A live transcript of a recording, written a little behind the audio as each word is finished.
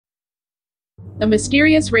A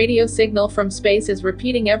mysterious radio signal from space is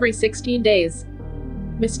repeating every 16 days.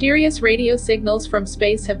 Mysterious radio signals from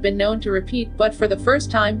space have been known to repeat, but for the first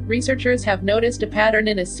time, researchers have noticed a pattern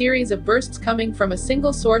in a series of bursts coming from a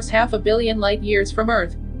single source 500 million light-years from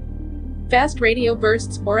Earth. Fast radio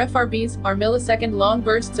bursts, or FRBs, are millisecond-long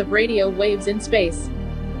bursts of radio waves in space.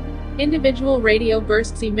 Individual radio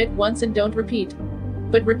bursts emit once and don't repeat.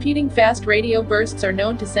 But repeating fast radio bursts are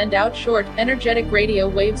known to send out short, energetic radio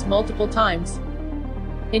waves multiple times.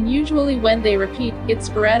 And usually when they repeat, it's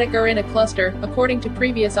sporadic or in a cluster, according to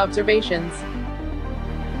previous observations.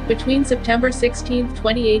 Between September 16,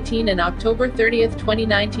 2018 and October 30,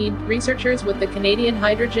 2019, researchers with the Canadian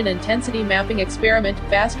Hydrogen Intensity Mapping Experiment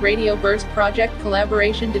Fast Radio Burst Project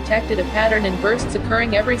collaboration detected a pattern in bursts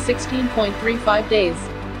occurring every 16.35 days.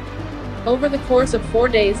 Over the course of 4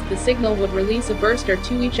 days, the signal would release a burst or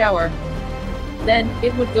two each hour. Then,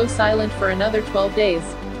 it would go silent for another 12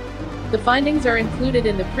 days. The findings are included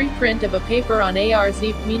in the preprint of a paper on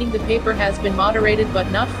ARZ, meaning the paper has been moderated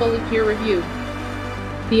but not fully peer-reviewed.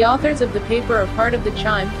 The authors of the paper are part of the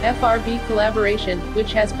CHIME FRB collaboration,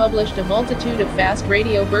 which has published a multitude of fast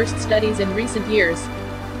radio burst studies in recent years.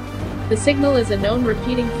 The signal is a known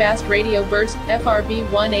repeating fast radio burst, FRB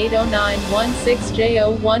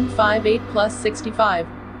 180916J0158+65.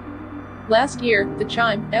 Last year, the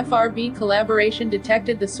CHIME FRB collaboration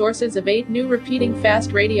detected the sources of 8 new repeating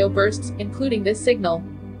fast radio bursts, including this signal.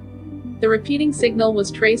 The repeating signal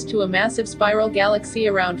was traced to a massive spiral galaxy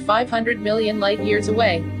around 500 million light-years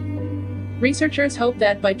away. Researchers hope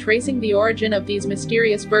that by tracing the origin of these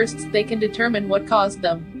mysterious bursts, they can determine what caused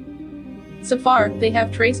them. So far, they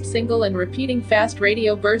have traced single and repeating fast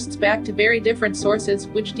radio bursts back to very different sources,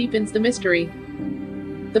 which deepens the mystery.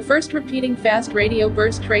 The first repeating fast radio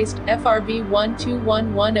burst traced, FRB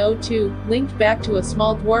 121102, linked back to a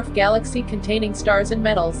small dwarf galaxy containing stars and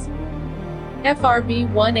metals. FRB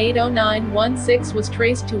 180916 was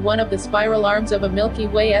traced to one of the spiral arms of a Milky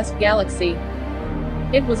Way-esque galaxy.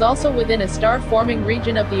 It was also within a star-forming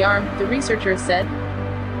region of the arm, the researchers said.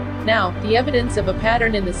 Now, the evidence of a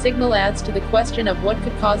pattern in the signal adds to the question of what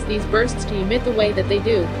could cause these bursts to emit the way that they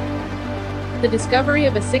do. The discovery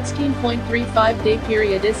of a 16.35-day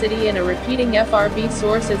periodicity in a repeating FRB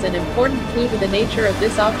source is an important clue to the nature of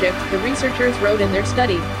this object, the researchers wrote in their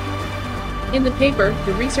study. In the paper,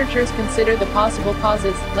 the researchers consider the possible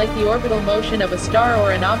causes, like the orbital motion of a star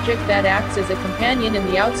or an object that acts as a companion in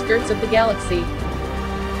the outskirts of the galaxy.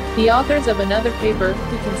 The authors of another paper,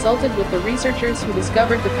 who consulted with the researchers who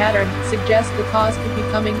discovered the pattern, suggest the cause could be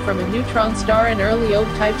coming from a neutron star, an early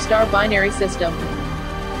O-type star binary system.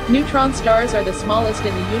 Neutron stars are the smallest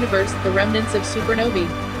in the universe, the remnants of supernovae.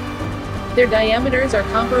 Their diameters are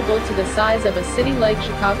comparable to the size of a city like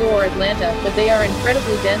Chicago or Atlanta, but they are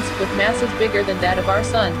incredibly dense, with masses bigger than that of our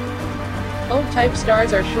Sun. O-type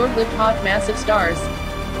stars are short-lived hot massive stars.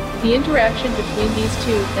 The interaction between these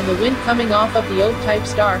two, and the wind coming off of the O-type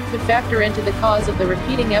star, could factor into the cause of the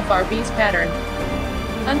repeating FRB's pattern.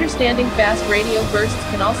 Understanding fast radio bursts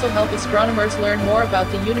can also help astronomers learn more about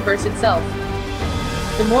the universe itself.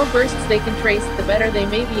 The more bursts they can trace, the better they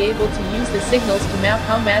may be able to use the signals to map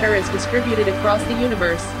how matter is distributed across the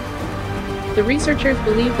universe. The researchers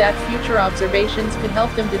believe that future observations could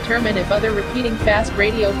help them determine if other repeating fast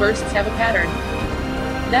radio bursts have a pattern.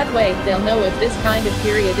 That way, they'll know if this kind of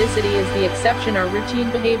periodicity is the exception or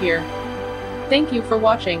routine behavior. Thank you for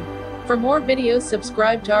watching. For more videos,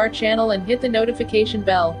 subscribe to our channel and hit the notification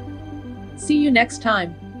bell. See you next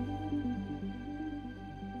time.